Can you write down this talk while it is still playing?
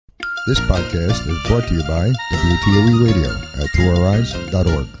This podcast is brought to you by WTOE Radio at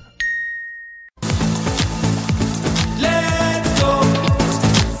throughoureyes.org.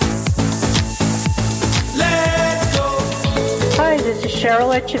 Hi, this is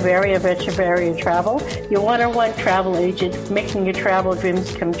Cheryl Echevarria of Echevarria Travel, your one-on-one travel agent making your travel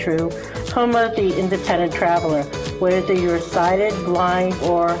dreams come true, home of the independent traveler. Whether you're sighted, blind,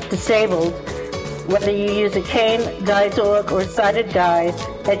 or disabled, whether you use a cane, guide dog, or sighted guide,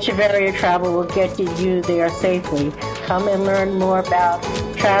 Echevarria Travel will get you there safely. Come and learn more about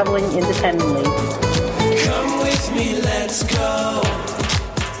traveling independently. Come with me, let's go.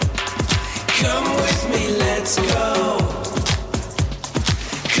 Come with me, let's go.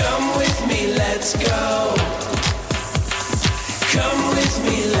 Come with me, let's go. Come with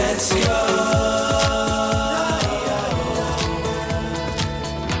me, let's go.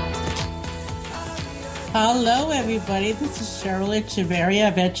 Hello, everybody. This is Cheryl Echevarria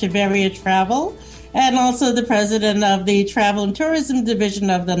of Echevarria Travel, and also the president of the Travel and Tourism Division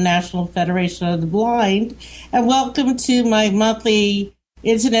of the National Federation of the Blind. And welcome to my monthly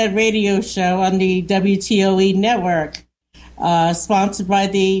internet radio show on the WTOE network, sponsored by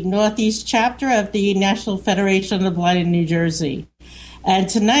the Northeast chapter of the National Federation of the Blind in New Jersey. And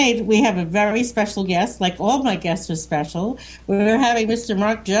tonight we have a very special guest, like all my guests are special. We're having Mr.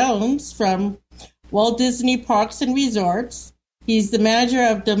 Mark Jones from Walt Disney Parks and Resorts. He's the manager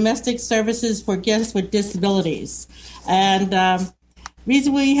of domestic services for guests with disabilities. And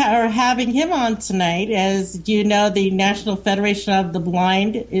reason we are having him on tonight is, you know, the National Federation of the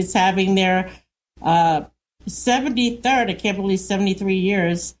Blind is having their 73rd, I can't believe 73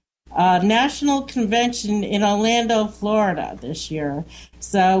 years, national convention in Orlando, Florida this year.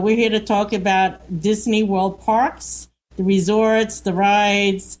 So we're here to talk about Disney World Parks, the resorts, the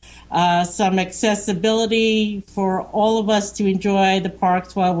rides, some accessibility for all of us to enjoy the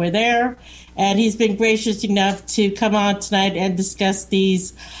parks while we're there. And he's been gracious enough to come on tonight and discuss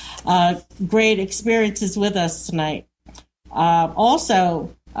these great experiences with us tonight.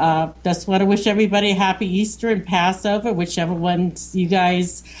 Also, just want to wish everybody a happy Easter and Passover, whichever ones you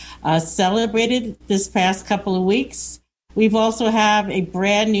guys celebrated this past couple of weeks. We've also have a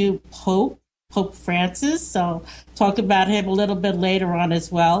brand new Pope Francis, so talk about him a little bit later on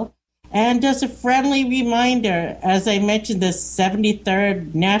as well. And just a friendly reminder, as I mentioned, the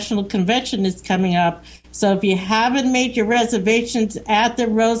 73rd National Convention is coming up. So if you haven't made your reservations at the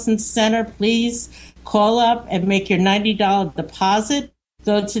Rosen Center, please call up and make your $90 deposit.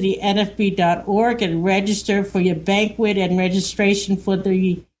 Go to the nfb.org and register for your banquet and registration for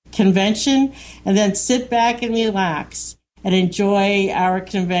the convention, and then sit back and relax and enjoy our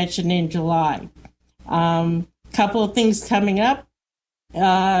convention in July. Couple of things coming up.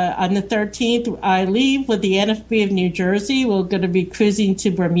 On the 13th, I leave with the NFB of New Jersey. We're going to be cruising to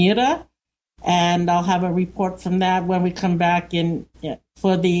Bermuda, and I'll have a report from that when we come back in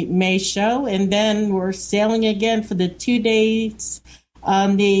for the May show. And then we're sailing again for the 2 days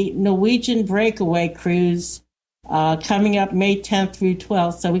on the Norwegian Breakaway Cruise, coming up May 10th through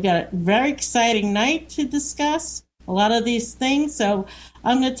 12th. So we got a very exciting night to discuss a lot of these things. So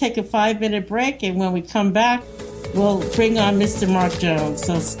I'm going to take a 5-minute break, and when we come back, we'll bring on Mr. Mark Jones.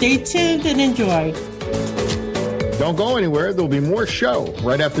 So stay tuned and enjoy. Don't go anywhere. There'll be more show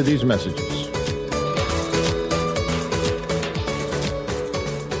right after these messages.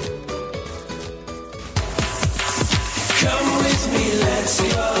 Come with me, let's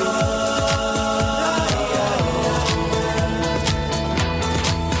go.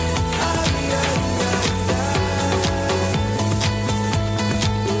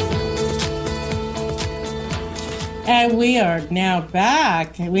 And we are now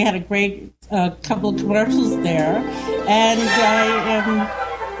back. We had a great couple of commercials there. And I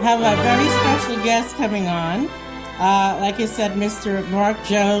have a very special guest coming on. Like I said, Mr. Mark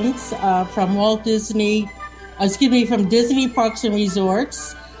Jones from from Disney Parks and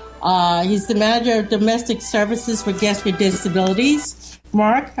Resorts. He's the manager of domestic services for guests with disabilities.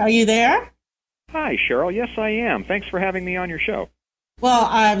 Mark, are you there? Hi, Cheryl. Yes, I am. Thanks for having me on your show. Well,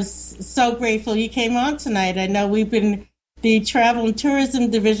 I'm so grateful you came on tonight. I know the Travel and Tourism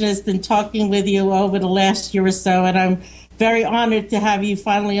Division has been talking with you over the last year or so, and I'm very honored to have you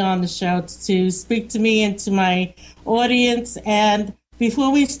finally on the show to speak to me and to my audience. And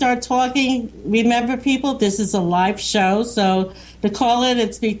before we start talking, remember, people, this is a live show, so to call in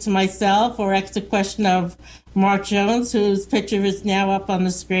and speak to myself or ask a question of Mark Jones, whose picture is now up on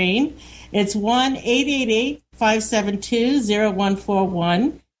the screen, it's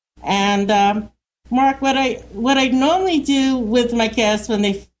 1-888-572-0141. And Mark, what I normally do with my guests when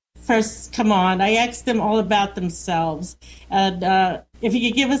they first come on, I ask them all about themselves. And if you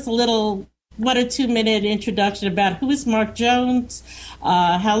could give us a little 1 or 2 minute introduction about who is Mark Jones,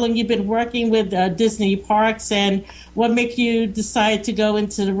 how long you've been working with Disney parks, and what made you decide to go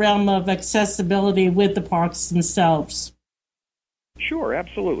into the realm of accessibility with the parks themselves. Sure,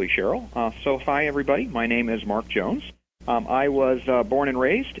 absolutely, Cheryl. So hi, everybody. My name is Mark Jones. I was born and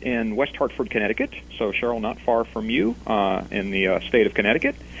raised in West Hartford, Connecticut, so Cheryl, not far from you in the state of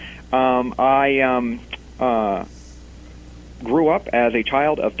Connecticut. I grew up as a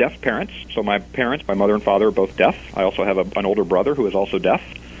child of deaf parents. So my parents, my mother and father, are both deaf. I also have an older brother who is also deaf.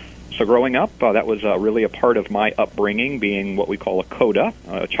 So growing up, that was really a part of my upbringing, being what we call a CODA,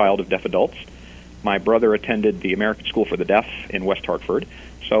 a child of deaf adults. My brother attended the American School for the Deaf in West Hartford.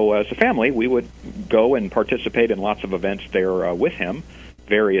 So as a family, we would go and participate in lots of events there with him,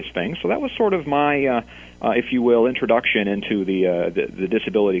 various things. So that was sort of my, if you will, introduction into the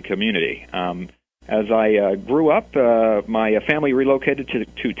disability community. As I grew up, my family relocated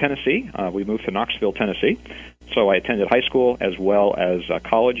to Tennessee. We moved to Knoxville, Tennessee. So I attended high school as well as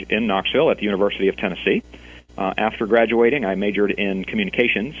college in Knoxville at the University of Tennessee. After graduating, I majored in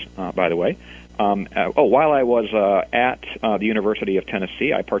communications, by the way. While I was at the University of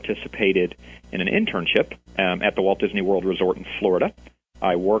Tennessee, I participated in an internship at the Walt Disney World Resort in Florida.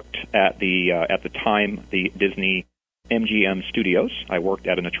 I worked at the time, the Disney MGM Studios. I worked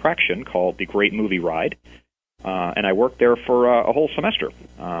at an attraction called the Great Movie Ride, and I worked there for a whole semester.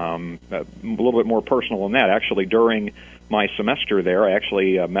 A little bit more personal than that, actually. During my semester there, I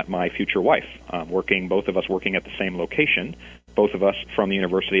actually met my future wife, both of us working at the same location, both of us from the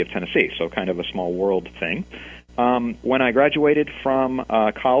University of Tennessee, so kind of a small world thing. When I graduated from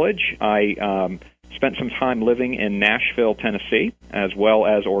college, I spent some time living in Nashville, Tennessee, as well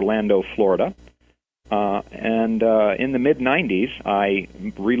as Orlando, Florida. And in the mid-'90s, I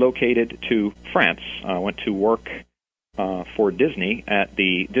relocated to France. I went to work for Disney at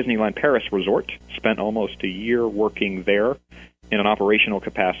the Disneyland Paris Resort, spent almost a year working there in an operational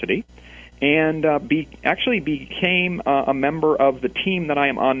capacity, and actually became a member of the team that I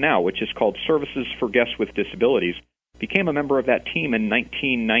am on now, which is called Services for Guests with Disabilities. Became a member of that team in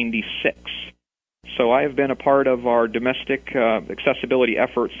 1996. So I have been a part of our domestic accessibility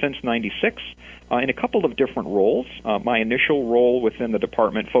effort since '96 in a couple of different roles. My initial role within the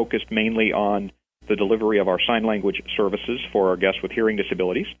department focused mainly on the delivery of our sign language services for our guests with hearing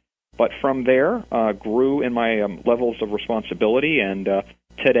disabilities. But from there, grew in my levels of responsibility, and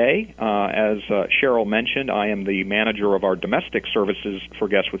today, as Cheryl mentioned, I am the manager of our domestic services for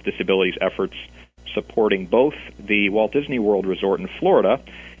guests with disabilities efforts, supporting both the Walt Disney World Resort in Florida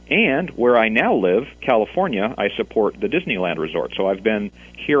and where I now live, California. I support the Disneyland Resort. So I've been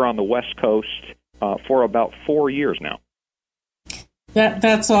here on the West Coast for about 4 years now.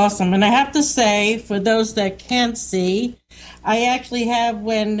 That's awesome. And I have to say, for those that can't see, I actually have,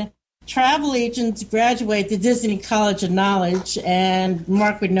 when travel agents graduate the Disney College of Knowledge, and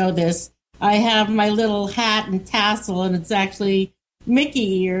Mark would know this, I have my little hat and tassel, and it's actually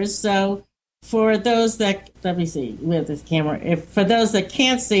Mickey ears. So for those that, let me see with this camera, for those that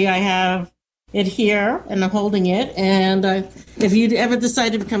can't see, I have it here, and I'm holding it. And if you ever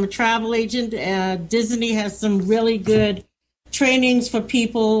decide to become a travel agent, Disney has some really good trainings for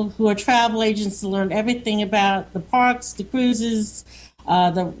people who are travel agents to learn everything about the parks, the cruises,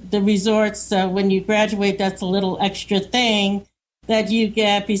 the resorts. So when you graduate, that's a little extra thing that you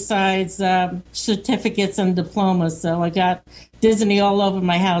get besides certificates and diplomas. So I got Disney all over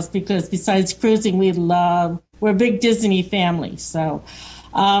my house because besides cruising, we're a big Disney family. So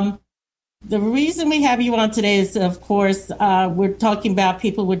the reason we have you on today is, of course, we're talking about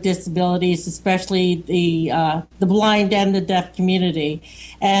people with disabilities, especially the blind and the deaf community.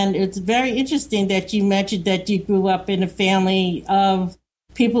 And it's very interesting that you mentioned that you grew up in a family of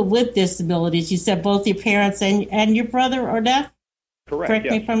people with disabilities. You said both your parents and your brother are deaf? Correct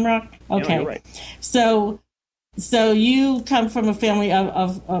me if I'm wrong? Okay. No, you're right. So you come from a family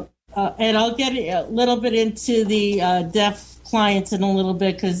of and I'll get a little bit into the deaf clients in a little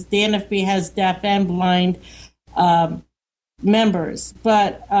bit because the NFB has deaf and blind members.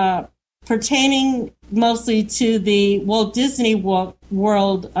 But pertaining mostly to the Walt Disney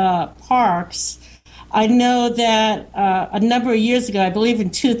World parks, I know that a number of years ago, I believe in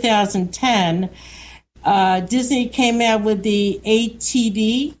 2010, Disney came out with the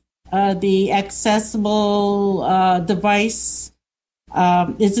ATD, the accessible device.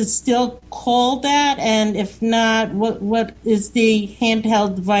 Is it still called that? And if not, what is the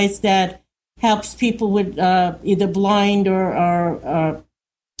handheld device that helps people with either blind or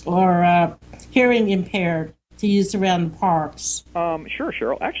hearing impaired to use around the parks? Sure,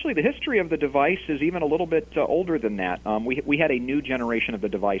 Cheryl. Actually, the history of the device is even a little bit older than that. We had a new generation of the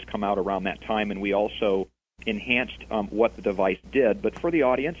device come out around that time, and we also enhanced what the device did. But for the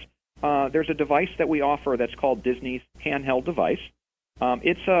audience, there's a device that we offer that's called Disney's handheld device.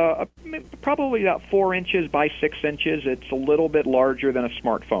 It's probably about 4 inches by 6 inches. It's a little bit larger than a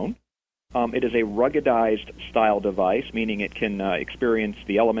smartphone. It is a ruggedized style device, meaning it can experience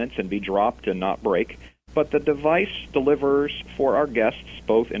the elements and be dropped and not break. But the device delivers for our guests,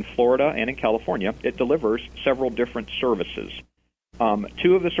 both in Florida and in California, it delivers several different services.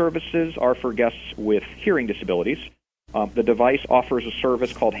 2 of the services are for guests with hearing disabilities. The device offers a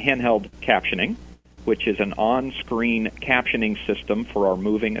service called handheld captioning, which is an on-screen captioning system for our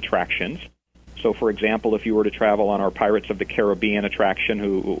moving attractions. So, for example, if you were to travel on our Pirates of the Caribbean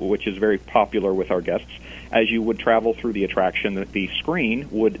attraction, which is very popular with our guests, as you would travel through the attraction, the screen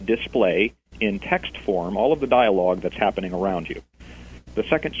would display in text form all of the dialogue that's happening around you. The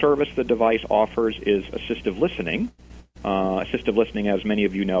second service the device offers is assistive listening. Assistive listening, as many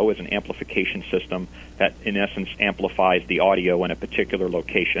of you know, is an amplification system that, in essence, amplifies the audio in a particular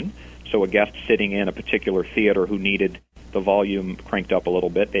location. So a guest sitting in a particular theater who needed the volume cranked up a little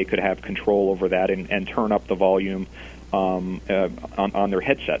bit, they could have control over that and turn up the volume on their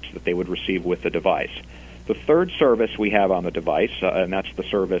headsets that they would receive with the device. The third service we have on the device, and that's the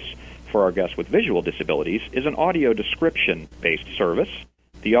service for our guests with visual disabilities, is an audio description-based service.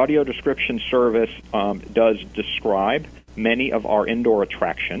 The audio description service does describe many of our indoor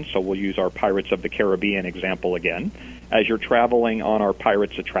attractions, so we'll use our Pirates of the Caribbean example again. As you're traveling on our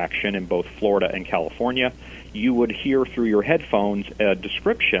Pirates attraction in both Florida and California, you would hear through your headphones a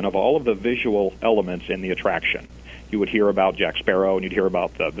description of all of the visual elements in the attraction. You would hear about Jack Sparrow, and you'd hear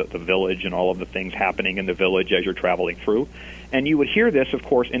about the village and all of the things happening in the village as you're traveling through. And you would hear this, of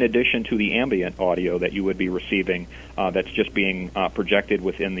course, in addition to the ambient audio that you would be receiving that's just being projected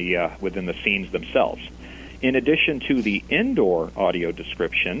within the scenes themselves. In addition to the indoor audio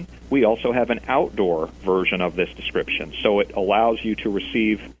description, we also have an outdoor version of this description. So it allows you to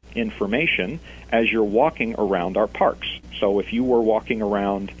receive information as you're walking around our parks. So if you were walking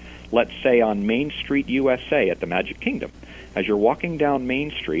around, let's say, on Main Street, USA at the Magic Kingdom, as you're walking down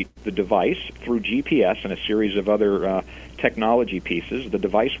Main Street, the device, through GPS and a series of other technology pieces, the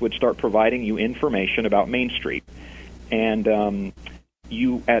device would start providing you information about Main Street. And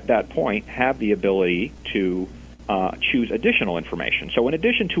you, at that point, have the ability to choose additional information. So in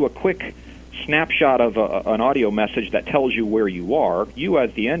addition to a quick snapshot of an audio message that tells you where you are, you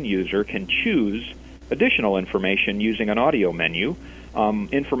as the end user can choose additional information using an audio menu,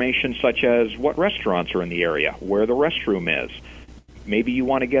 information such as what restaurants are in the area, where the restroom is. Maybe you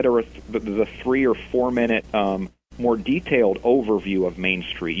want to get the 3 or 4 minute more detailed overview of Main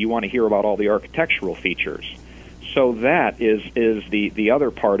Street. You want to hear about all the architectural features. So that is the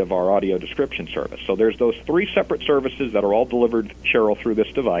other part of our audio description service. So there's those 3 separate services that are all delivered, Cheryl, through this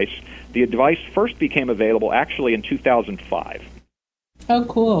device. The device first became available actually in 2005. Oh,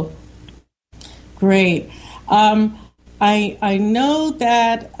 cool. Great. I know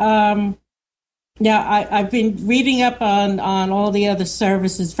that, I've been reading up on all the other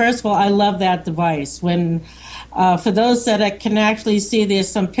services. First of all, I love that device. When for those that can actually see, there's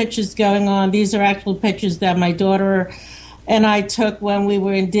some pictures going on. These are actual pictures that my daughter and I took when we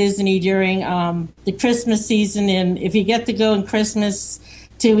were in Disney during the Christmas season. And if you get to go in Christmas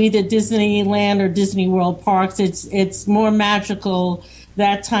to either Disneyland or Disney World parks, it's more magical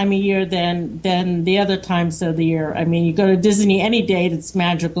that time of year than the other times of the year. I mean, you go to Disney any day, it's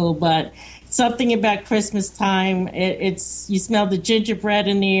magical, but something about Christmas time, it's you smell the gingerbread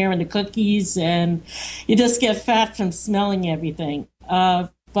in the air and the cookies, and you just get fat from smelling everything.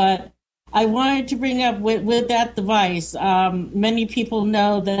 But I wanted to bring up with that device, many people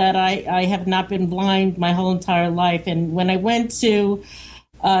know that I have not been blind my whole entire life, and when I went to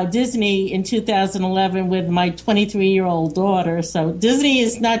Disney in 2011 with my 23-year-old daughter. So Disney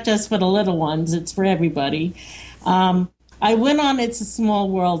is not just for the little ones, it's for everybody. I went on It's a Small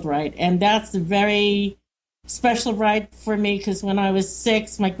World ride, and that's a very special ride for me because when I was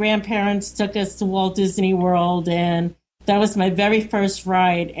 6, my grandparents took us to Walt Disney World, and that was my very first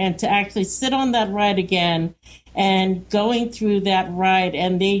ride. And to actually sit on that ride again and going through that ride,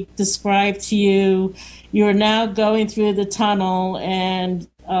 and they describe to you, you're now going through the tunnel, and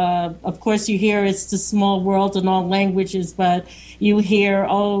of course you hear It's the Small World in all languages, but you hear,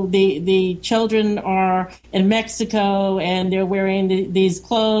 the children are in Mexico and they're wearing these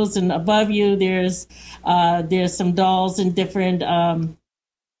clothes, and above you there's some dolls in different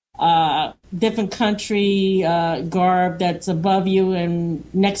different country garb that's above you and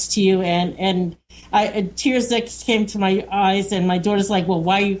next to you, and tears that came to my eyes, and my daughter's like, well,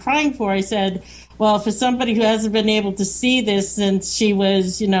 why are you crying for? I said, well, for somebody who hasn't been able to see this since she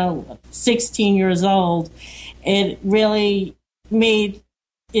was, 16 years old, it really made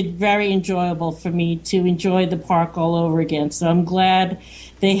it very enjoyable for me to enjoy the park all over again. So I'm glad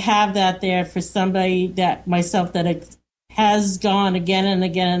they have that there for somebody that myself that has gone again and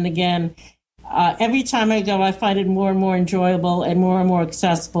again and again. Every time I go, I find it more and more enjoyable and more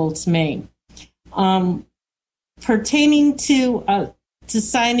accessible to me. Pertaining to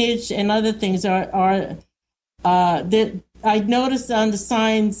signage and other things are that I noticed on the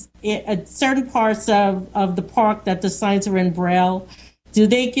signs at certain parts of the park that the signs are in Braille. Do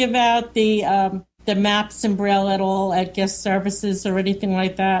they give out the maps in Braille at all at guest services or anything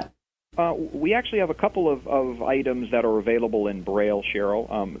like that? We actually have a couple of items that are available in Braille, Cheryl.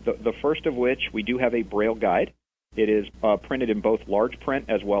 The first of which, we do have a Braille guide. It is printed in both large print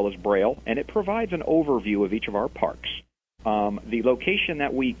as well as Braille, and it provides an overview of each of our parks. The location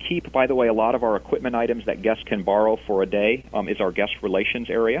that we keep, by the way, a lot of our equipment items that guests can borrow for a day is our guest relations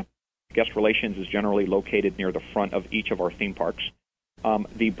area. Guest relations is generally located near the front of each of our theme parks.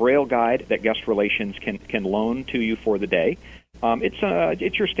 The Braille guide that guest relations can loan to you for the day,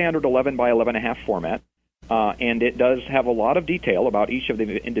 it's your standard 11 by 11.5 format, and it does have a lot of detail about each of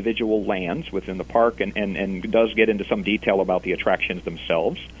the individual lands within the park, and does get into some detail about the attractions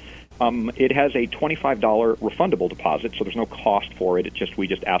themselves. It has a $25 refundable deposit, so there's no cost for it. We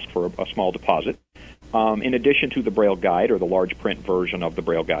just ask for a small deposit. In addition to the Braille guide, or the large print version of the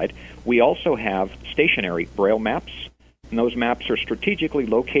Braille guide, we also have stationary Braille maps, and those maps are strategically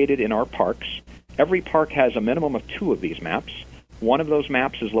located in our parks. Every park has a minimum of 2 of these maps. One of those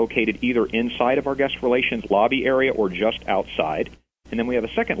maps is located either inside of our guest relations lobby area or just outside. And then we have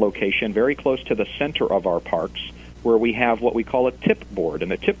a second location very close to the center of our parks, where we have what we call a tip board.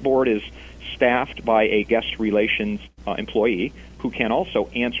 And the tip board is staffed by a guest relations employee who can also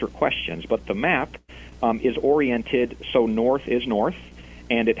answer questions. But the map is oriented so north is north,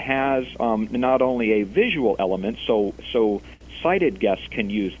 and it has not only a visual element, so sighted guests can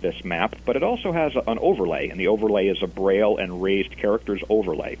use this map, but it also has an overlay, and the overlay is a Braille and raised characters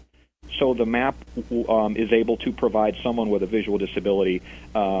overlay. So the map is able to provide someone with a visual disability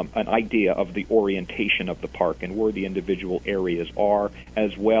an idea of the orientation of the park and where the individual areas are,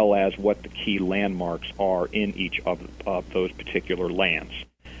 as well as what the key landmarks are in each of those particular lands.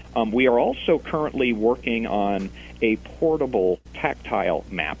 We are also currently working on a portable tactile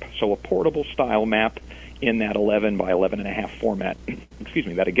map, so a portable style map in that 11 by 11.5 format,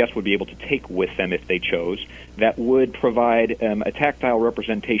 that a guest would be able to take with them if they chose, that would provide a tactile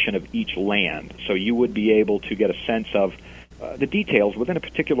representation of each land. So you would be able to get a sense of the details within a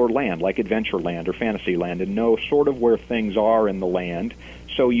particular land, like Adventureland or Fantasyland, and know sort of where things are in the land,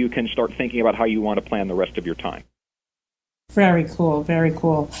 so you can start thinking about how you want to plan the rest of your time. Very cool, very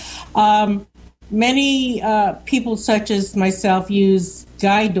cool. Many people such as myself use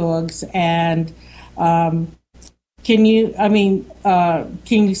guide dogs, and can you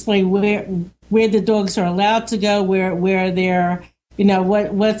explain where the dogs are allowed to go, where they're,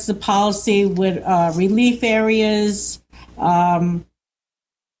 what's the policy with relief areas,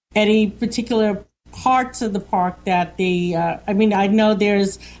 any particular parts of the park that I know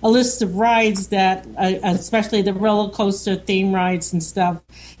there's a list of rides that, especially the roller coaster theme rides and stuff,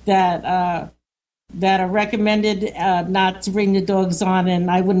 that are recommended not to bring the dogs on,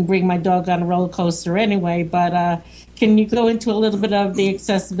 and I wouldn't bring my dog on a roller coaster anyway, but can you go into a little bit of the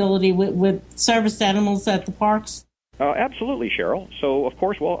accessibility with service animals at the parks? Absolutely, Cheryl. So, of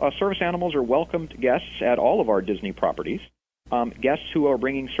course, service animals are welcomed guests at all of our Disney properties. Guests who are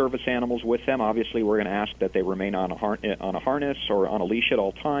bringing service animals with them, obviously we're going to ask that they remain on a harness or on a leash at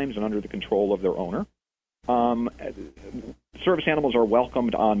all times and under the control of their owner. Service animals are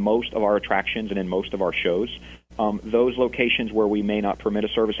welcomed on most of our attractions and in most of our shows. Those locations where we may not permit a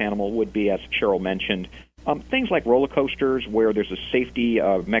service animal would be, as Cheryl mentioned, things like roller coasters where there's a safety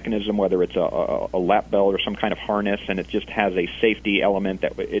mechanism, whether it's a lap belt or some kind of harness, and it just has a safety element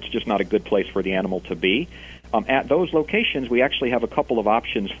that it's just not a good place for the animal to be. At those locations, we actually have a couple of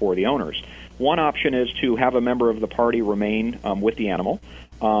options for the owners. One option is to have a member of the party remain with the animal,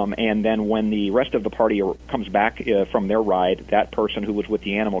 and then when the rest of the party comes back from their ride, that person who was with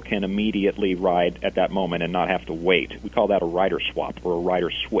the animal can immediately ride at that moment and not have to wait. We call that a rider swap or a rider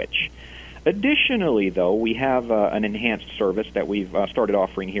switch. Additionally, though, we have an enhanced service that we've started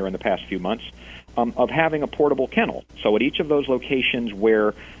offering here in the past few months of having a portable kennel. So at each of those locations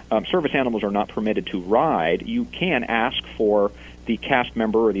where service animals are not permitted to ride, you can ask for the cast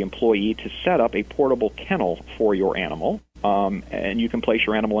member or the employee to set up a portable kennel for your animal. And you can place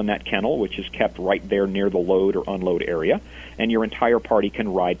your animal in that kennel, which is kept right there near the load or unload area, and your entire party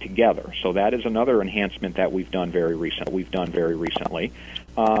can ride together. So that is another enhancement that we've done very recently.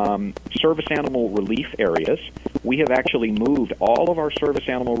 Service animal relief areas. We have actually moved all of our service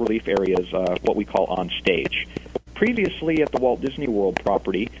animal relief areas, what we call on stage. Previously at the Walt Disney World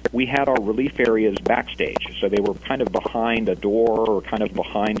property, we had our relief areas backstage, so they were kind of behind a door or kind of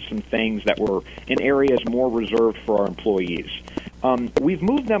behind some things that were in areas more reserved for our employees. We've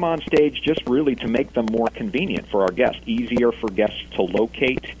moved them on stage just really to make them more convenient for our guests, easier for guests to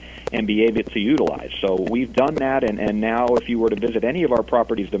locate and be able to utilize. So we've done that, and now if you were to visit any of our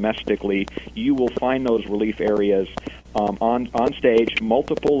properties domestically, you will find those relief areas on stage,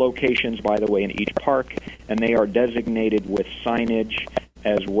 multiple locations, by the way, in each park, and they are designated with signage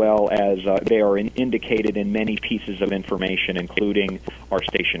as well as they are indicated in many pieces of information, including our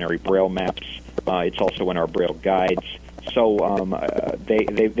stationary Braille maps. It's also in our Braille guides. So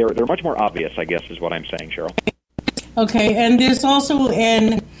they're much more obvious, I guess, is what I'm saying, Cheryl. Okay, and there's also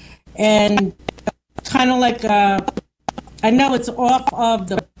and kind of like I know it's off of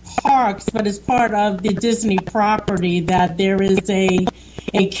the parks, but it's part of the Disney property that there is a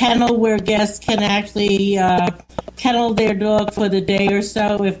kennel where guests can actually kennel their dog for the day or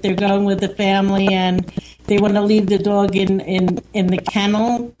so if they're going with the family and they want to leave the dog in the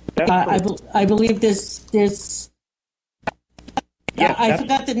kennel. I believe there's Yes, I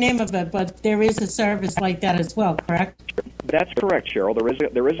forgot the name of it, but there is a service like that as well, correct? That's correct, Cheryl.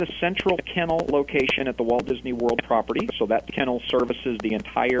 There is a central kennel location at the Walt Disney World property, so that kennel services the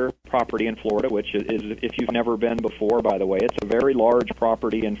entire property in Florida, which is, if you've never been before, by the way, it's a very large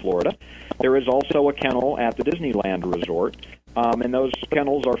property in Florida. There is also a kennel at the Disneyland Resort, and those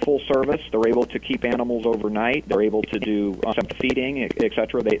kennels are full service. They're able to keep animals overnight. They're able to do some feeding,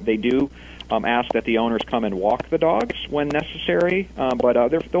 etc. They do ask that the owners come and walk the dogs when necessary, but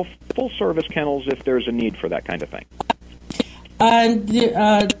they're full-service kennels if there's a need for that kind of thing.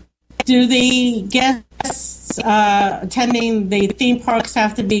 Do the guests attending the theme parks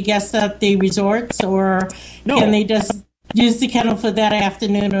have to be guests at the resorts, or can they just use the kennel for that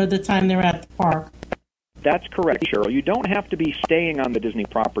afternoon or the time they're at the park? That's correct, Cheryl. You don't have to be staying on the Disney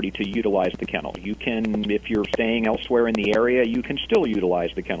property to utilize the kennel. You can, if you're staying elsewhere in the area, you can still utilize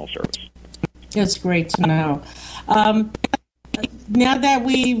the kennel service. That's great to know. Now that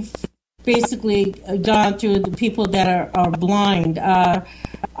we've basically gone through the people that are blind,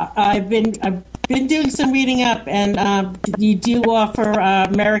 I've been doing some reading up, and you do offer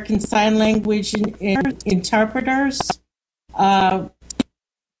American Sign Language interpreters.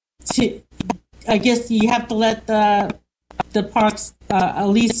 I guess you have to let the parks, at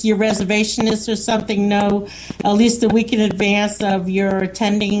least your reservationists or something, know at least a week in advance of your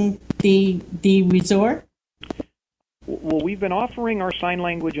attending the resort? Well, we've been offering our sign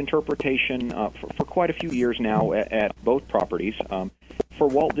language interpretation for quite a few years now at both properties. For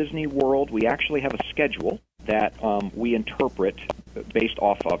Walt Disney World, we actually have a schedule that we interpret based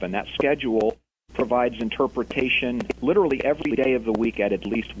off of, and that schedule provides interpretation literally every day of the week at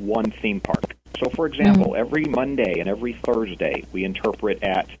least one theme park. So, for example, every Monday and every Thursday, we interpret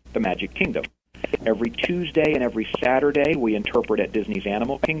at the Magic Kingdom. Every Tuesday and every Saturday, we interpret at Disney's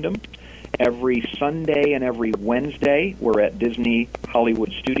Animal Kingdom. Every Sunday and every Wednesday, we're at Disney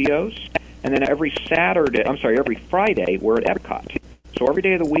Hollywood Studios. And then every Friday, we're at Epcot. So every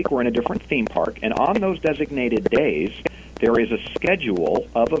day of the week, we're in a different theme park. And on those designated days, there is a schedule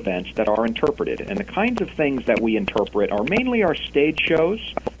of events that are interpreted. And the kinds of things that we interpret are mainly our stage shows,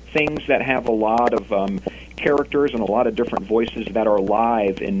 things that have a lot of characters and a lot of different voices that are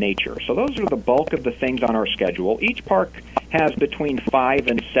live in nature. So those are the bulk of the things on our schedule. Each park has between 5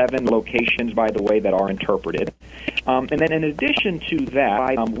 and 7 locations, by the way, that are interpreted. And then in addition to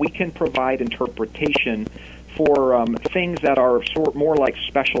that, we can provide interpretation for things that are more like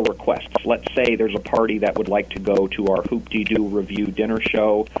special requests. Let's say there's a party that would like to go to our Hoop-Dee-Doo Review dinner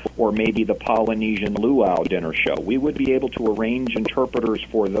show, or maybe the Polynesian Luau dinner show. We would be able to arrange interpreters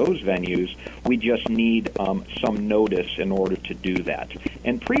for those venues. We just need some notice in order to do that.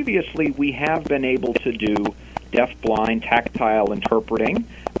 And previously, we have been able to do deaf-blind tactile interpreting.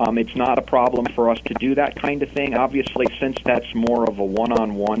 It's not a problem for us to do that kind of thing. Obviously, since that's more of a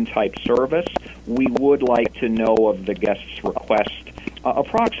one-on-one type service, we would like to know of the guest's request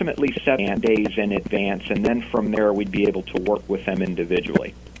approximately 7 days in advance, and then from there we'd be able to work with them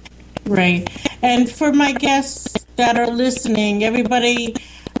individually. Right. And for my guests that are listening, everybody,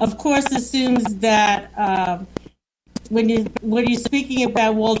 of course, assumes that when you're speaking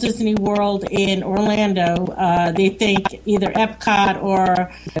about Walt Disney World in Orlando, they think either Epcot or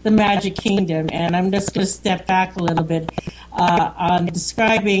the Magic Kingdom. And I'm just going to step back a little bit on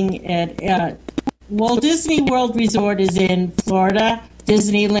describing it. Walt Disney World Resort is in Florida.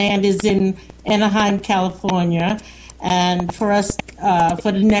 Disneyland is in Anaheim, California. And for us,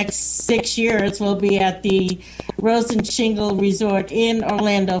 for the next 6 years, we'll be at the Rose and Shingle Resort in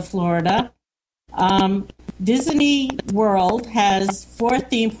Orlando, Florida. Disney World has 4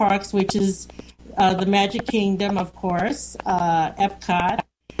 theme parks, which is the Magic Kingdom, of course, Epcot.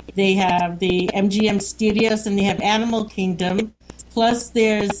 They have the MGM Studios, and they have Animal Kingdom. Plus,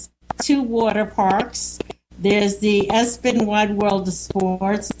 there's 2 water parks. There's the Espen Wide World of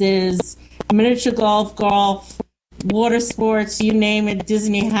Sports. There's miniature golf, water sports, you name it,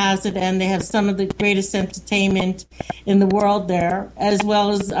 Disney has it, and they have some of the greatest entertainment in the world there, as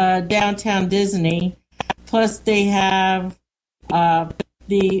well as Downtown Disney. Plus, they have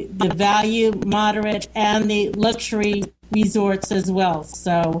the value, moderate, and the luxury resorts as well.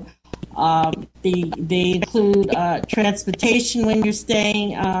 So they include transportation when you're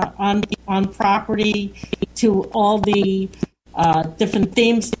staying on property to all the different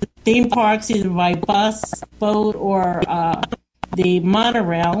theme parks, either by bus, boat, or the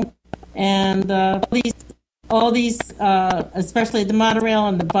monorail. And all these, especially the monorail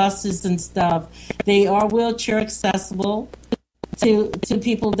and the buses and stuff, they are wheelchair accessible to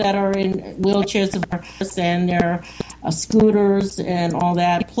people that are in wheelchairs and their scooters and all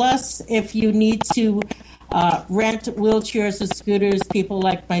that. Plus, if you need to rent wheelchairs or scooters, people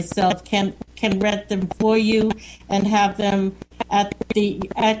like myself can rent them for you and have them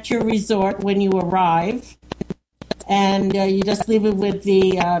at your resort when you arrive. And you just leave it with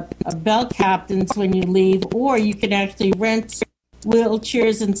the bell captains when you leave, or you can actually rent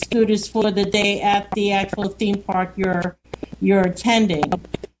wheelchairs and scooters for the day at the actual theme park you're attending.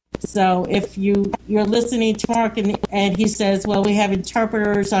 So if you're listening to Mark and he says, well, we have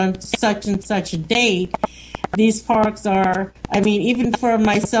interpreters on such and such a date, these parks are, I mean, even for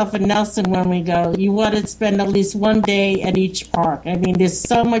myself and Nelson when we go, you want to spend at least one day at each park. I mean, there's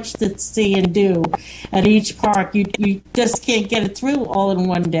so much to see and do at each park. You just can't get it through all in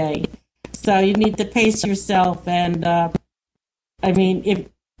one day. So you need to pace yourself. And, I mean, if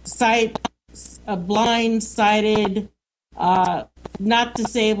blind, sighted, not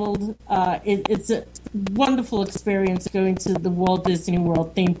disabled, it's a wonderful experience going to the Walt Disney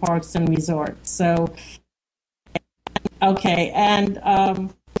World theme parks and resorts. So, okay, and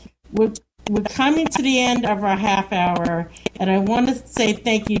we're coming to the end of our half hour, and I want to say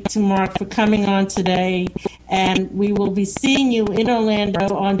thank you to Mark for coming on today, and we will be seeing you in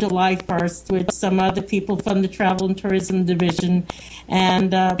Orlando on July 1st with some other people from the Travel and Tourism Division,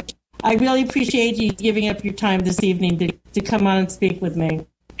 and I really appreciate you giving up your time this evening to come on and speak with me.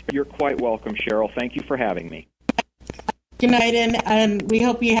 You're quite welcome, Cheryl. Thank you for having me. Good night, and we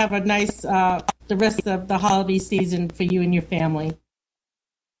hope you have a nice the rest of the holiday season for you and your family.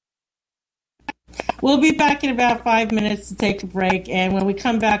 We'll be back in about 5 minutes to take a break, and when we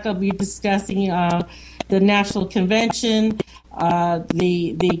come back, I'll be discussing the National Convention,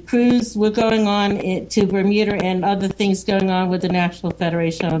 the cruise we're going on to Bermuda, and other things going on with the National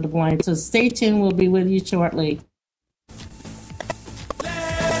Federation of the Blind. So stay tuned. We'll be with you shortly.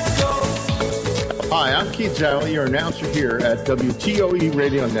 Hi, I'm Keith Zally, your announcer here at WTOE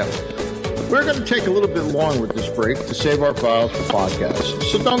Radio Network. We're going to take a little bit long with this break to save our files for podcasts.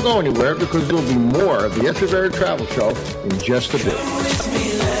 So don't go anywhere, because there will be more of the Echevarria Travel Show in just a bit. Come with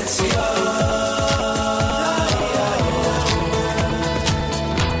me, let's go.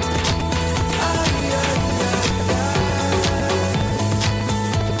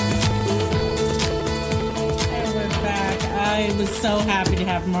 I was so happy to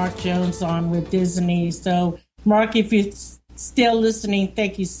have Mark Jones on with Disney. So, Mark, if you're still listening,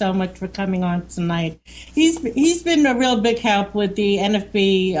 thank you so much for coming on tonight. He's been a real big help with the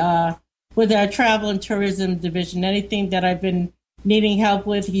NFB, with our Travel and Tourism Division. Anything that I've been needing help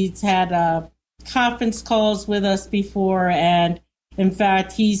with, he's had conference calls with us before. And, in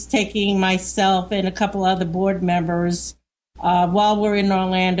fact, he's taking myself and a couple other board members while we're in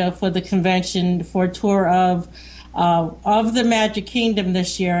Orlando for the convention for a tour of the Magic Kingdom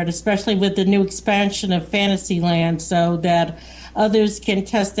this year, and especially with the new expansion of Fantasyland, so that others can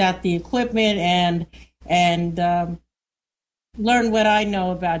test out the equipment and learn what I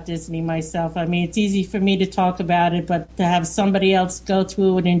know about Disney myself. I mean, it's easy for me to talk about it, but to have somebody else go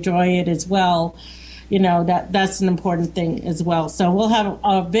through and enjoy it as well, you know, that's an important thing as well. So we'll have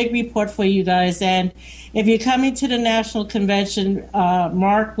a big report for you guys. And if you're coming to the National Convention,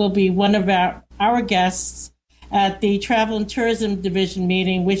 Mark will be one of our guests. at the Travel and Tourism Division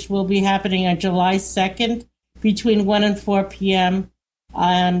meeting, which will be happening on July 2nd between 1 and 4 p.m.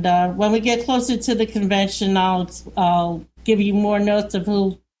 And when we get closer to the convention, I'll give you more notes of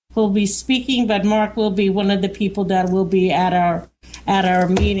who'll be speaking, but Mark will be one of the people that will be at our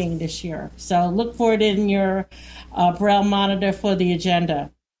meeting this year. So look for it in your Braille monitor for the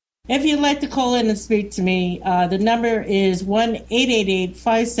agenda. If you'd like to call in and speak to me, the number is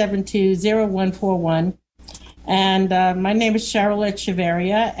 1-888-572-0141. And my name is Cheryl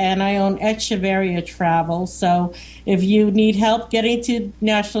Echevarria, and I own Echevarria Travel. So if you need help getting to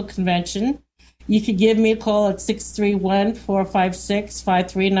National Convention, you can give me a call at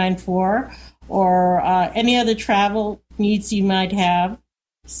 631-456-5394 or any other travel needs you might have.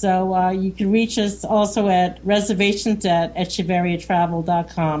 So you can reach us also at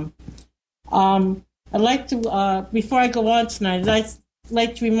reservations@echevarriatravel.com. I'd like to, before I go on tonight, I'd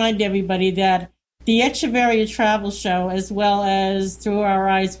like to remind everybody that the Echevarria Travel Show, as well as Through Our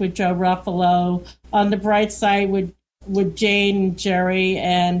Eyes with Joe Ruffalo, On the Bright Side with Jane and Jerry,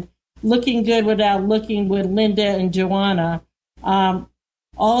 and Looking Good Without Looking with Linda and Joanna,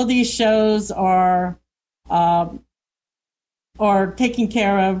 all these shows are taken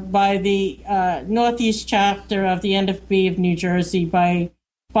care of by the Northeast chapter of the NFB of New Jersey by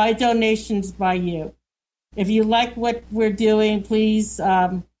donations by you. If you like what we're doing, please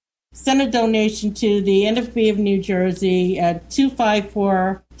send a donation to the NFB of New Jersey at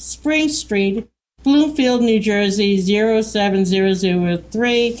 254 Spring Street, Bloomfield, New Jersey,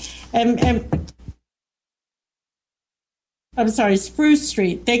 07003. And I'm sorry, Spruce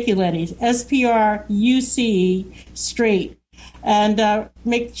Street. Thank you, Lenny. SPRUCE Street. And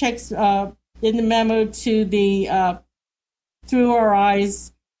make checks in the memo to the Through Our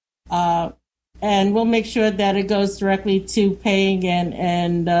Eyes, and we'll make sure that it goes directly to paying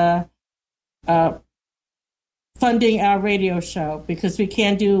and funding our radio show, because we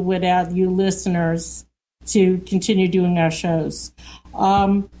can't do it without you listeners to continue doing our shows.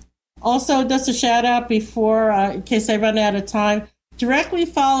 Also, just a shout out before, in case I run out of time, directly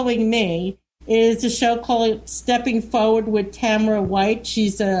following me is a show called Stepping Forward with Tamara White.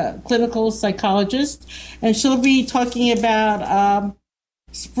 She's a clinical psychologist, and she'll be talking about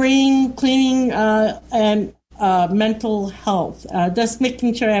spring cleaning and mental health, just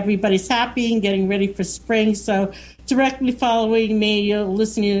making sure everybody's happy and getting ready for spring. So directly following me, you're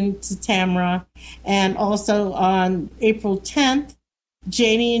listening to Tamara. And also on April 10th,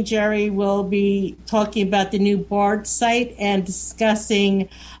 Janie and Jerry will be talking about the new Bard site and discussing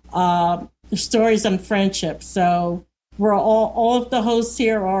stories on friendship. So we're all of the hosts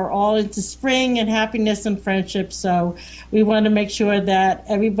here are all into spring and happiness and friendship. So we want to make sure that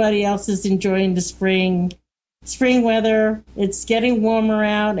everybody else is enjoying the spring weather. It's getting warmer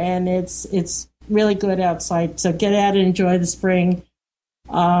out, and it's really good outside. So get out and enjoy the spring.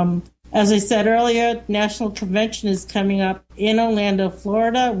 As I said earlier, National Convention is coming up in Orlando,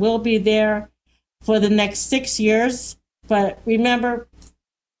 Florida. We'll be there for the next 6 years. But remember,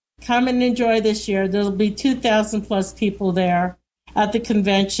 come and enjoy this year. There'll be 2,000 plus people there at the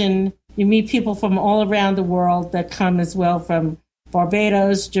convention. You meet people from all around the world that come as well, from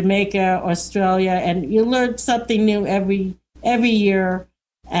Barbados, Jamaica, Australia, and you learn something new every year,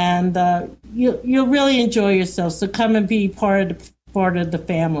 and you'll really enjoy yourself. So come and be part of the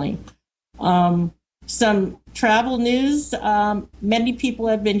family. Some travel news. Many people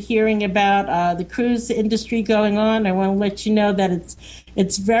have been hearing about the cruise industry going on. I want to let you know that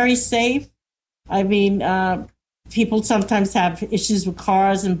it's very safe. I mean, people sometimes have issues with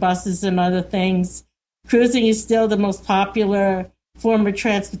cars and buses and other things. Cruising is still the most popular form of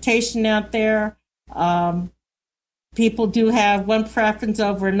transportation out there. People do have one preference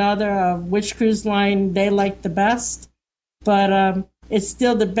over another of which cruise line they like the best, but it's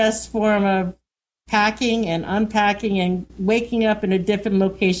still the best form of packing and unpacking and waking up in a different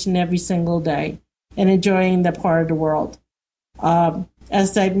location every single day and enjoying that part of the world.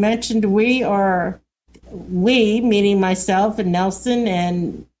 As I mentioned, we, meaning myself and Nelson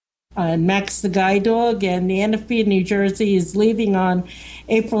and Max the Guide Dog, and the NFB of New Jersey is leaving on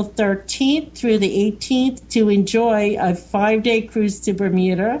April 13th through the 18th to enjoy a 5-day cruise to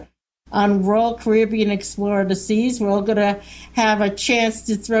Bermuda on Royal Caribbean Explorer the Seas. We're all going to have a chance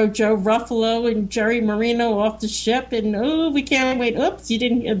to throw Joe Ruffalo and Jerry Marino off the ship, and we can't wait. Oops, you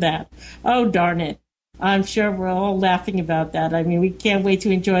didn't hear that. Oh, darn it. I'm sure we're all laughing about that. I mean, we can't wait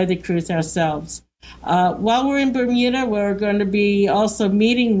to enjoy the cruise ourselves. While we're in Bermuda, we're going to be also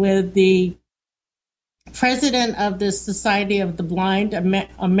meeting with the president of the Society of the Blind,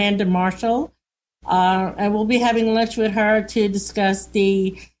 Amanda Marshall, and we'll be having lunch with her to discuss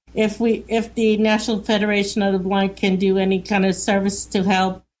the if the National Federation of the Blind can do any kind of service to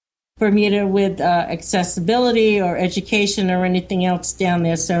help Bermuda with accessibility or education or anything else down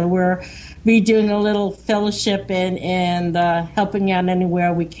there. So we're doing a little fellowship and helping out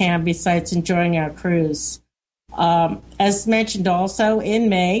anywhere we can besides enjoying our cruise. As mentioned also in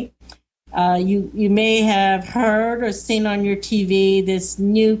May, you may have heard or seen on your TV this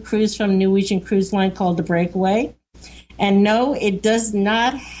new cruise from Norwegian Cruise Line called the Breakaway. And no, it does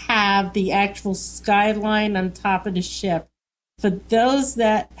not have the actual skyline on top of the ship. For those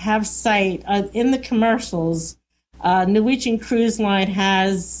that have sight, in the commercials, Norwegian Cruise Line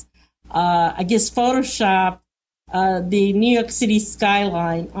has, I guess, photoshopped the New York City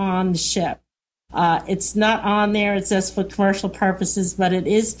skyline on the ship. It's not on there. It's just for commercial purposes, but it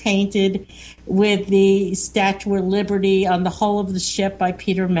is painted with the Statue of Liberty on the hull of the ship by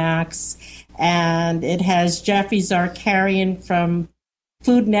Peter Max. And it has Jeffrey Zarkarian from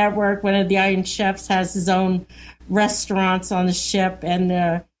Food Network, one of the Iron Chefs, has his own restaurants on the ship, and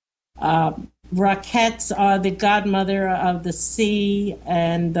the Rockettes are the godmother of the sea,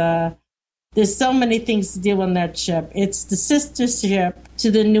 and there's so many things to do on that ship. It's the sister ship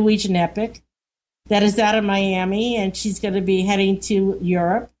to the Norwegian Epic that is out of Miami, and she's going to be heading to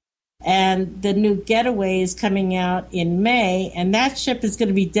Europe. And the new Getaway is coming out in May, and that ship is going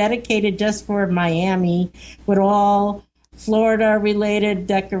to be dedicated just for Miami with all Florida-related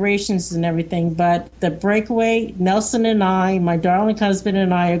decorations and everything. But the Breakaway, Nelson and I, my darling husband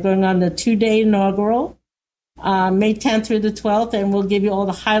and I, are going on the 2-day inaugural, May 10th through the 12th, and we'll give you all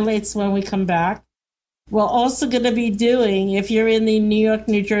the highlights when we come back. We're also going to be doing, if you're in the New York,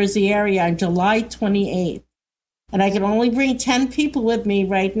 New Jersey area, on July 28th. And I can only bring 10 people with me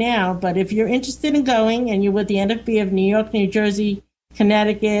right now, but if you're interested in going and you're with the NFB of New York, New Jersey,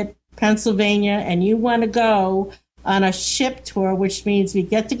 Connecticut, Pennsylvania, and you want to go on a ship tour, which means we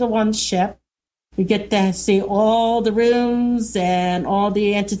get to go on the ship, we get to see all the rooms and all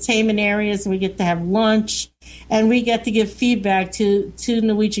the entertainment areas, and we get to have lunch, and we get to give feedback to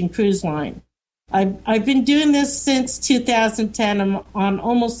Norwegian Cruise Line. I've been doing this since 2010. I'm on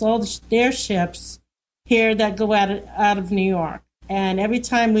almost all their ships here that go out of New York. And every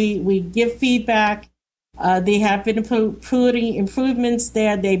time we give feedback, they have been putting improvements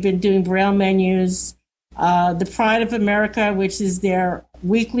there. They've been doing Braille menus. The Pride of America, which is their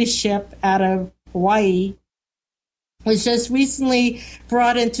weekly ship out of Hawaii, was just recently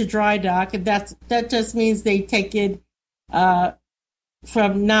brought into dry dock. And that just means they take it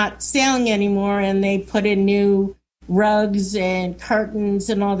from not sailing anymore, and they put in new rugs and curtains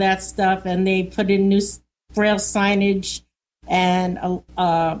and all that stuff, and they put in new Braille signage and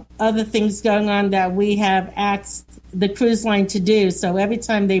other things going on that we have asked the cruise line to do. So every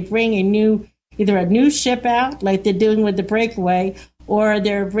time they bring either a new ship out, like they're doing with the Breakaway, or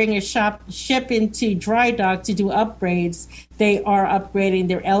they're bringing a ship into dry dock to do upgrades, they are upgrading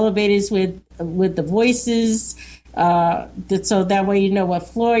their elevators with the voices, so that way you know what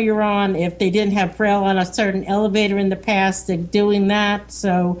floor you're on. If they didn't have Braille on a certain elevator in the past, they're doing that.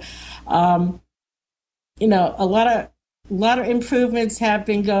 So, a lot of improvements have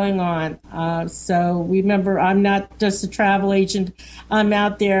been going on. So remember, I'm not just a travel agent. I'm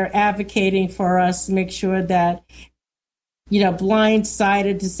out there advocating for us to make sure that, blind,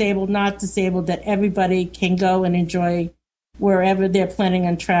 sighted, disabled, not disabled, that everybody can go and enjoy wherever they're planning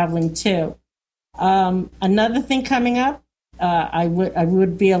on traveling to. Another thing coming up, I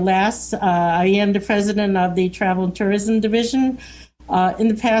would be a last. I am the president of the Travel and Tourism Division. In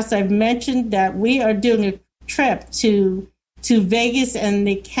the past, I've mentioned that we are doing a trip to Vegas and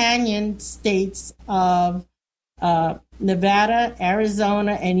the Canyon states of Nevada,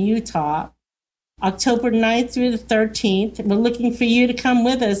 Arizona, and Utah, October 9th through the 13th. We're looking for you to come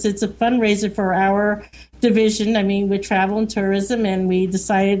with us. It's a fundraiser for our division. With Travel and Tourism, and we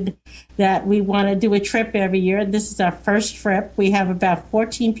decided that we want to do a trip every year. This is our first trip. We have about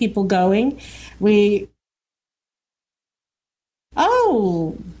 14 people going.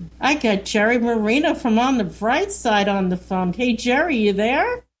 I got Jerry Marino from On the Bright Side on the phone. Hey, Jerry, you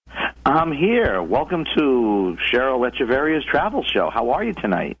there? I'm here. Welcome to Cheryl Echevarria's Travel Show. How are you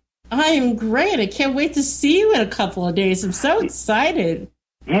tonight? I am great. I can't wait to see you in a couple of days. I'm so excited.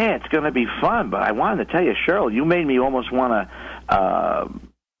 Yeah, it's going to be fun. But I wanted to tell you, Cheryl, you made me almost want to,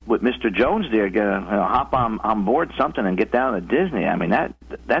 with Mr. Jones there, hop on board something and get down to Disney.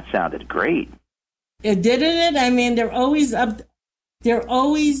 That sounded great. It didn't it? They're always up. They're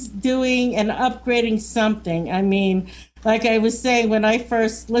always doing and upgrading something. Like I was saying, when I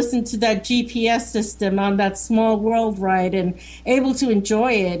first listened to that GPS system on that Small World ride and able to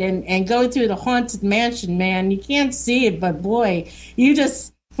enjoy it and go through the Haunted Mansion, man, you can't see it, but boy, you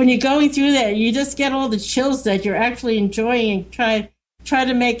just when you're going through that, you just get all the chills that you're actually enjoying and try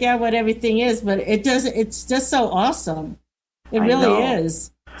to make out what everything is. But it's just so awesome. It really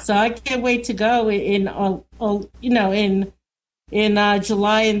is. So I can't wait to go in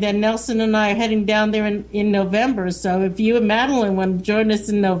July, and then Nelson and I are heading down there in November. So if you and Madeline want to join us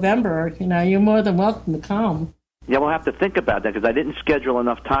in November, you're more than welcome to come. Yeah, we'll have to think about that because I didn't schedule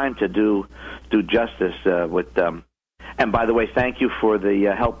enough time to do justice with. And by the way, thank you for the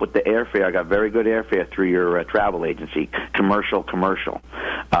help with the airfare. I got very good airfare through your travel agency, commercial.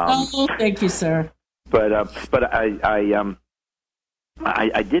 Thank you, sir. But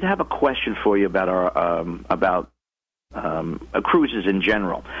I did have a question for you about our cruises in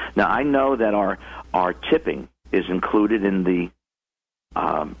general. Now I know that our tipping is included in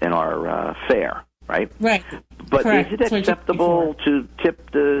our fare, right? Right. But Correct. Is it acceptable to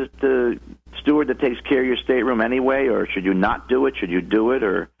tip the steward that takes care of your stateroom anyway, or should you not do it? Should you do it,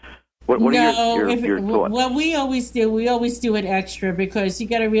 or what are your thoughts? What we always do it extra because you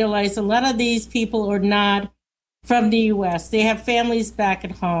got to realize a lot of these people are not from the U.S. They have families back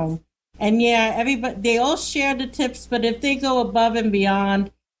at home. And they all share the tips, but if they go above and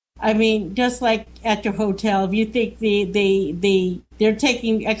beyond, I mean, just like at your hotel, if you think they're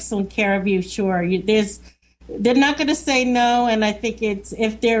taking excellent care of you, sure, they're not going to say no. And I think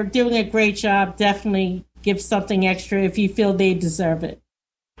if they're doing a great job, definitely give something extra if you feel they deserve it.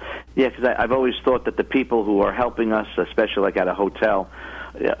 Yeah, because I've always thought that the people who are helping us, especially like at a hotel,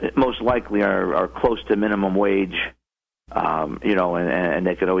 most likely are close to minimum wage. And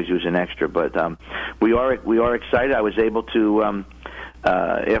they could always use an extra. But we are excited. I was able to,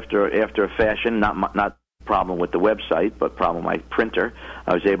 after a fashion, not problem with the website, but problem with my printer.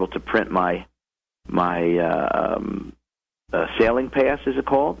 I was able to print my sailing pass, is it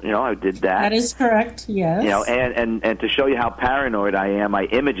called? I did that. That is correct. Yes. And to show you how paranoid I am, I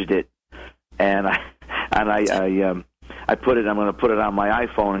imaged it, and I put it. I'm going to put it on my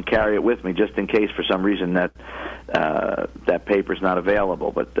iPhone and carry it with me just in case for some reason that paper's not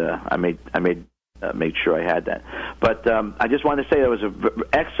available. But I made sure I had that. But I just wanted to say that was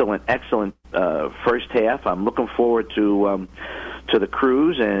an excellent first half. I'm looking forward to the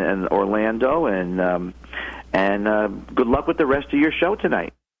cruise and Orlando, and good luck with the rest of your show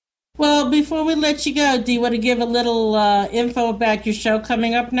tonight. Well, before we let you go, do you want to give a little info about your show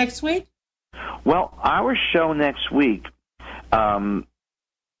coming up next week? Well, our show next week, due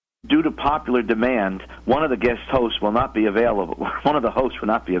to popular demand, one of the guest hosts will not be available. One of the hosts will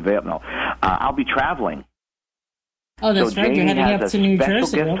not be available. No. I'll be traveling. Oh, that's right. You're heading up to New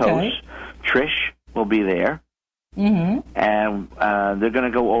Jersey. Guest host, Trish, will be there. Mm-hmm. And they're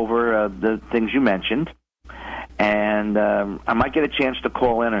going to go over the things you mentioned. And I might get a chance to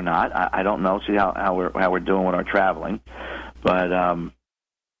call in or not. I don't know. See how we're doing with our traveling. But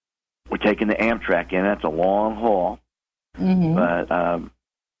we're taking the Amtrak in. That's a long haul. Mm-hmm. But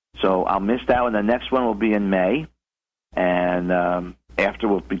so I'll miss that one. The next one will be in May. And after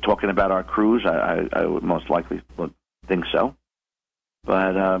we'll be talking about our cruise. I would most likely think so.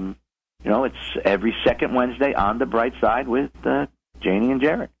 But, it's every second Wednesday on the bright side with Janie and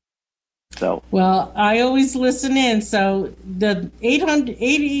Jared. So. Well, I always listen in. So the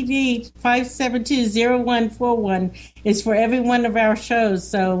 888-572-0141 is for every one of our shows.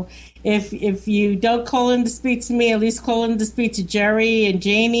 So if you don't call in to speak to me, at least call in to speak to Jerry and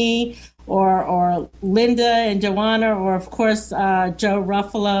Janie or Linda and Joanna, or of course Joe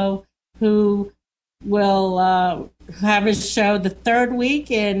Ruffalo, who will have his show the third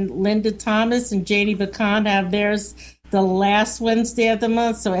week, and Linda Thomas and Janie Bacon have theirs the last Wednesday of the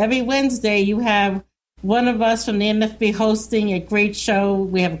month. So every Wednesday you have one of us from the NFB hosting a great show.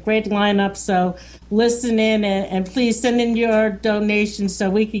 We have a great lineup. So listen in and please send in your donations so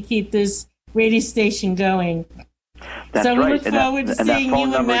we can keep this radio station going. That's so we right. look forward to seeing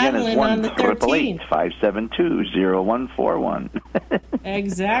you and Madeline on the 13th. 572-0141.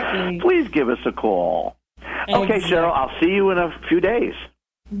 Exactly. Please give us a call. Exactly. Okay, Cheryl, I'll see you in a few days.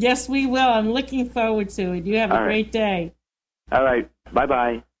 Yes, we will. I'm looking forward to it. You have a great day. All right.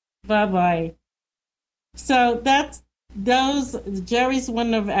 Bye-bye. Bye-bye. So Jerry's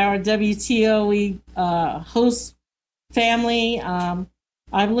one of our WTOE host family.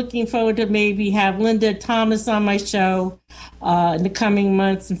 I'm looking forward to maybe have Linda Thomas on my show in the coming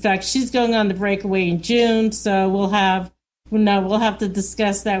months. In fact, she's going on the breakaway in June, so we'll have to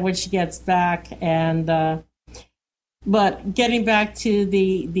discuss that when she gets back. And but getting back to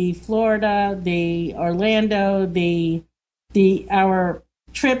the Florida, the Orlando, our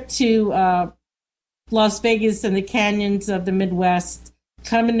trip to Las Vegas and the canyons of the Midwest,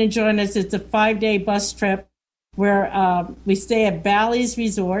 come in and join us. It's a 5-day bus trip. where we stay at Bally's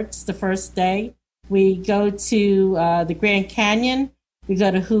Resorts the first day. We go to the Grand Canyon. We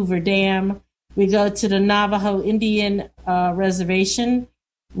go to Hoover Dam. We go to the Navajo Indian Reservation.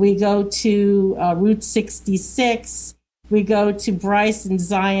 We go to Route 66. We go to Bryce and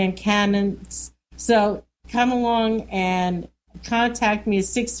Zion Canyons. So come along and contact me at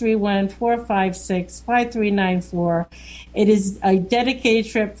 631-456-5394. It is a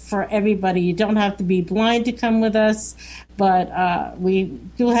dedicated trip for everybody. You don't have to be blind to come with us, but we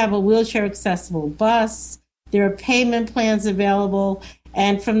do have a wheelchair accessible bus. There are payment plans available,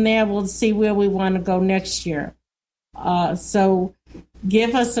 and from there we'll see where we want to go next year. So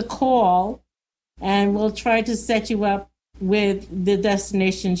give us a call, and we'll try to set you up with the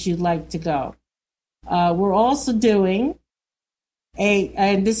destinations you'd like to go. We're also doing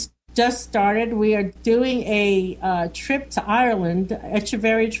and this just started, we are doing a trip to Ireland.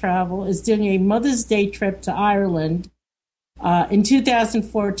 Echevarria Travel is doing a Mother's Day trip to Ireland in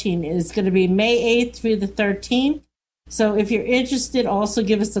 2014. It's going to be May 8th through the 13th. So if you're interested, also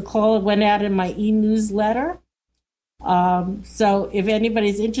give us a call. It went out in my e-newsletter. So if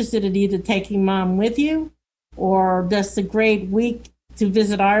anybody's interested in either taking mom with you or just a great week to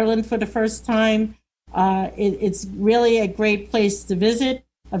visit Ireland for the first time, it's really a great place to visit.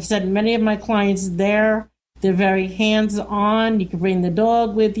 I've sent many of my clients there. They're very hands-on. You can bring the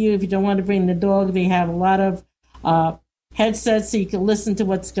dog with you. If you don't want to bring the dog, they have a lot of headsets so you can listen to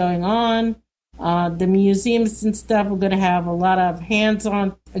what's going on. The museums and stuff, we're going to have a lot of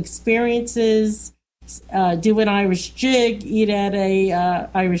hands-on experiences. Do an Irish jig, eat at a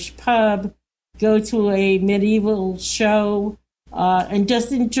Irish pub, go to a medieval show, and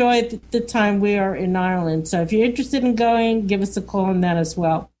just enjoy the time we are in Ireland. So if you're interested in going, give us a call on that as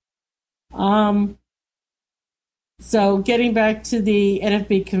well. So getting back to the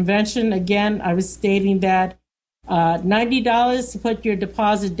NFB convention, again, I was stating that $90 to put your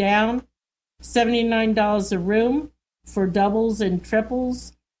deposit down, $79 a room for doubles and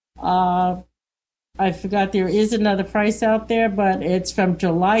triples. I forgot there is another price out there, but it's from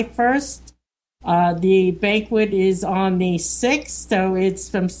July 1st. The banquet is on the 6th, so it's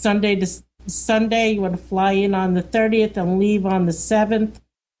from Sunday to Sunday. You want to fly in on the 30th and leave on the 7th.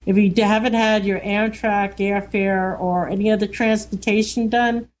 If you haven't had your Amtrak, airfare, or any other transportation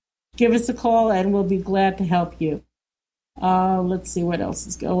done, give us a call and we'll be glad to help you. Let's see what else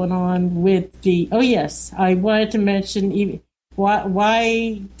is going on with the... Oh, yes, I wanted to mention...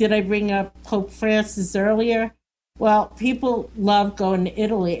 Why did I bring up Pope Francis earlier? Well, people love going to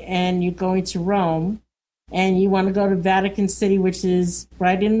Italy, and you're going to Rome, and you want to go to Vatican City, which is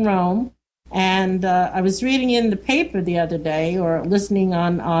right in Rome. And I was reading in the paper the other day, or listening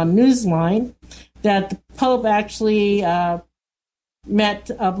on Newsline, that the Pope actually met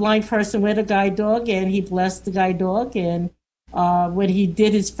a blind person with a guide dog, and he blessed the guide dog. And when he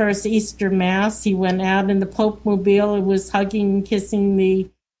did his first Easter Mass, he went out in the Pope mobile and was hugging and kissing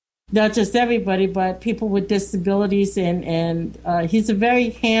not just everybody, but people with disabilities. And he's a very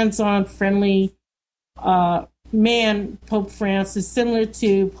hands-on, friendly man, Pope Francis, similar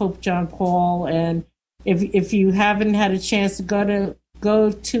to Pope John Paul. And if you haven't had a chance to go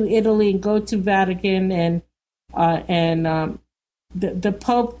to Italy and go to Vatican, and the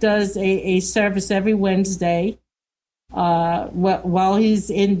Pope does a service every Wednesday while he's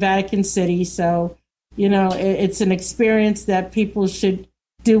in Vatican City. So, it's an experience that people should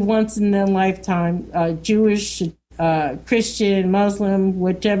do once in their lifetime. Jewish, Christian, Muslim,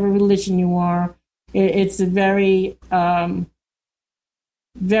 whichever religion you are. It's a very,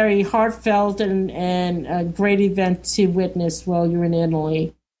 very heartfelt and a great event to witness while you're in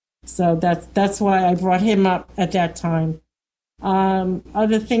Italy. So that's why I brought him up at that time.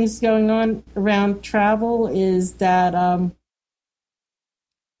 Other things going on around travel is that,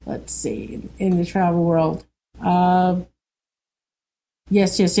 let's see, in the travel world.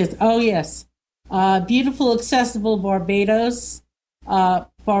 Yes. Oh, yes. Beautiful, accessible Barbados.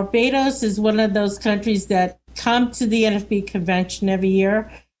 Barbados is one of those countries that come to the NFB convention every year.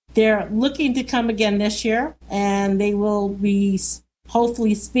 They're looking to come again this year, and they will be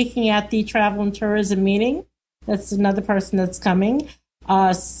hopefully speaking at the Travel and Tourism meeting. That's another person that's coming.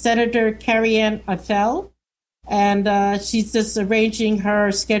 Senator Carrie Ann Athel, and she's just arranging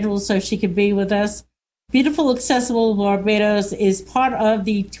her schedule so she could be with us. Beautiful, accessible Barbados is part of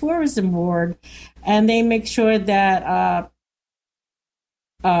the tourism board, and they make sure that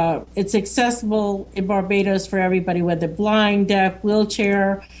it's accessible in Barbados for everybody, whether blind, deaf,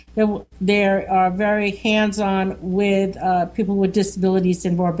 wheelchair. They are very hands-on with people with disabilities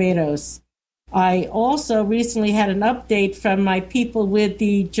in Barbados. I also recently had an update from my people with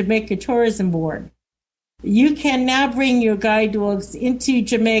the Jamaica Tourism Board. you can now bring your guide dogs into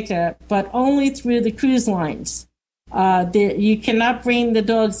Jamaica, but only through the cruise lines. You cannot bring the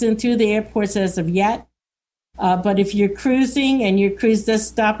dogs in through the airports as of yet. But if you're cruising and your cruise does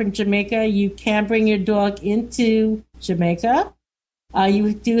stop in Jamaica, you can bring your dog into Jamaica.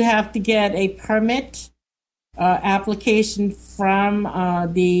 You do have to get a permit application from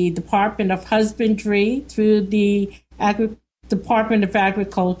the Department of Husbandry through the Department of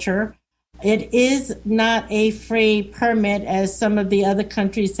Agriculture. It is not a free permit as some of the other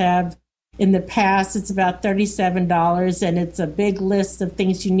countries have in the past. It's about $37, and it's a big list of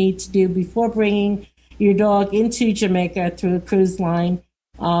things you need to do before bringing your dog into Jamaica through a cruise line,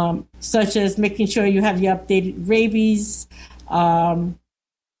 such as making sure you have your updated rabies, all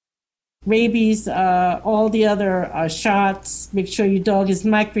the other shots. Make sure your dog is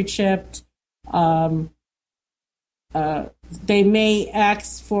microchipped. They may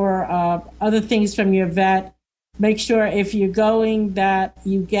ask for other things from your vet. Make sure if you're going that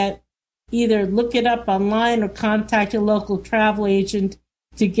you get either look it up online or contact your local travel agent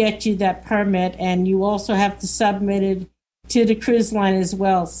to get you that permit. And you also have to submit it to the cruise line as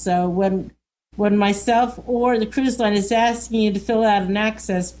well. So when myself or the cruise line is asking you to fill out an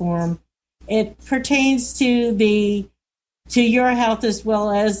access form, it pertains to your health as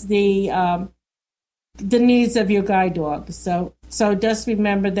well as the needs of your guide dog. So just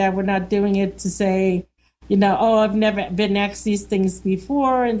remember that we're not doing it to say, I've never been asked these things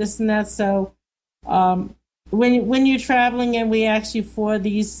before and this and that. So when you're traveling and we ask you for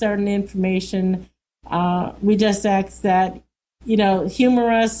these certain information, we just ask that,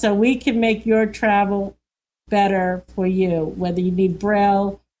 humor us so we can make your travel better for you, whether you need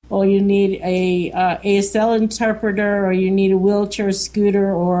Braille or you need a ASL interpreter, or you need a wheelchair scooter,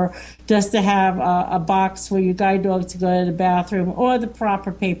 or just to have a box for your guide dog to go to the bathroom, or the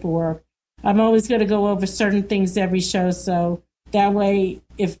proper paperwork. I'm always going to go over certain things every show, so that way,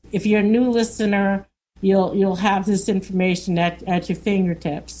 if you're a new listener, you'll have this information at your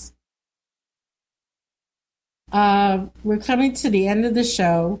fingertips. We're coming to the end of the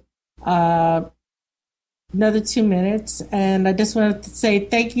show. Another 2 minutes, and I just wanted to say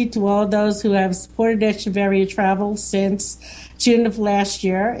thank you to all those who have supported Echevarria Travel since June of last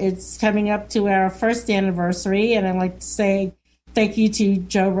year. It's coming up to our first anniversary, and I'd like to say thank you to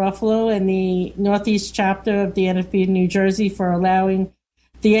Joe Ruffalo and the Northeast chapter of the NFB New Jersey for allowing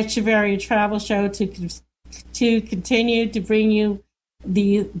the Echevarria Travel Show to continue to bring you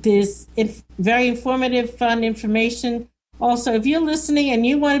this very informative, fun information. Also, if you're listening and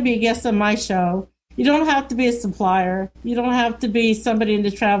you want to be a guest on my show, you don't have to be a supplier. You don't have to be somebody in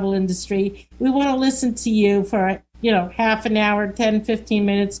the travel industry. We want to listen to you for, half an hour, 10, 15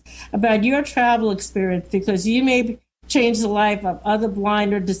 minutes about your travel experience, because you may change the life of other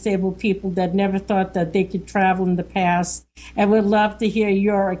blind or disabled people that never thought that they could travel in the past, and would love to hear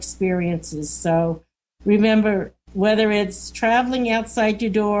your experiences. So remember, whether it's traveling outside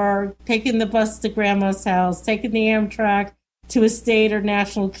your door, taking the bus to grandma's house, taking the Amtrak to a state or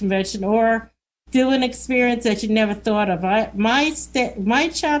national convention, or do an experience that you never thought of. My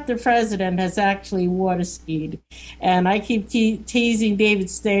chapter president has actually water skied, and I keep teasing David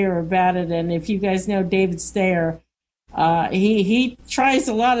Stayer about it. And if you guys know David Stayer, he tries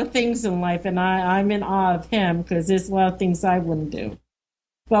a lot of things in life, and I'm in awe of him, because there's a lot of things I wouldn't do.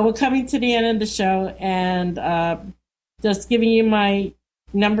 But we're coming to the end of the show, and just giving you my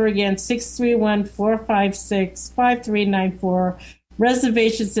number again, 631-456-5394.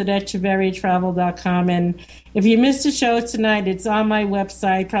 Reservations at EchevarriaTravel.com. And if you missed the show tonight, it's on my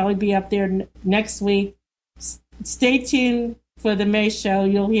website. Probably be up there next week. Stay tuned for the May show.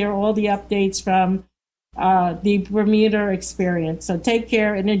 You'll hear all the updates from the Bermuda experience. So take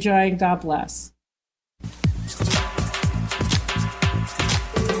care and enjoy, and God bless.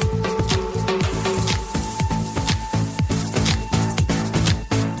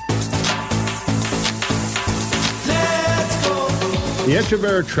 The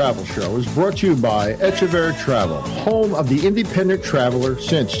Echevarria Travel Show is brought to you by Echevarria Travel, home of the independent traveler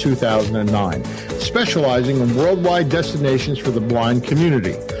since 2009, specializing in worldwide destinations for the blind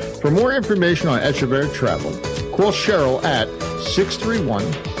community. For more information on Echevarria Travel, call Cheryl at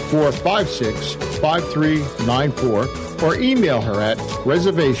 631-456-5394 or email her at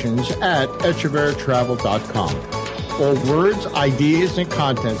reservations@echevarriatravel.com. All words, ideas, and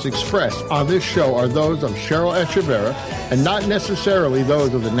contents expressed on this show are those of Cheryl Echevarria and not necessarily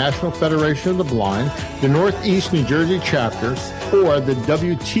those of the National Federation of the Blind, the Northeast New Jersey chapter, or the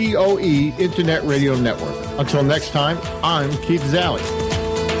WTOE Internet Radio Network. Until next time, I'm Keith Zalley.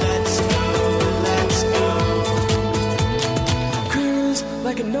 Let's go. Cruise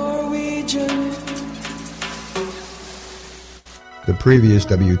like a Norwegian. previous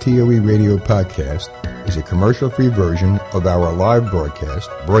WTOE radio podcast is a commercial-free version of our live broadcast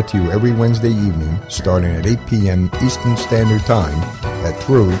brought to you every Wednesday evening starting at 8 p.m. Eastern Standard Time at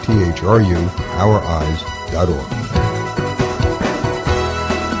throughouroureyes.org.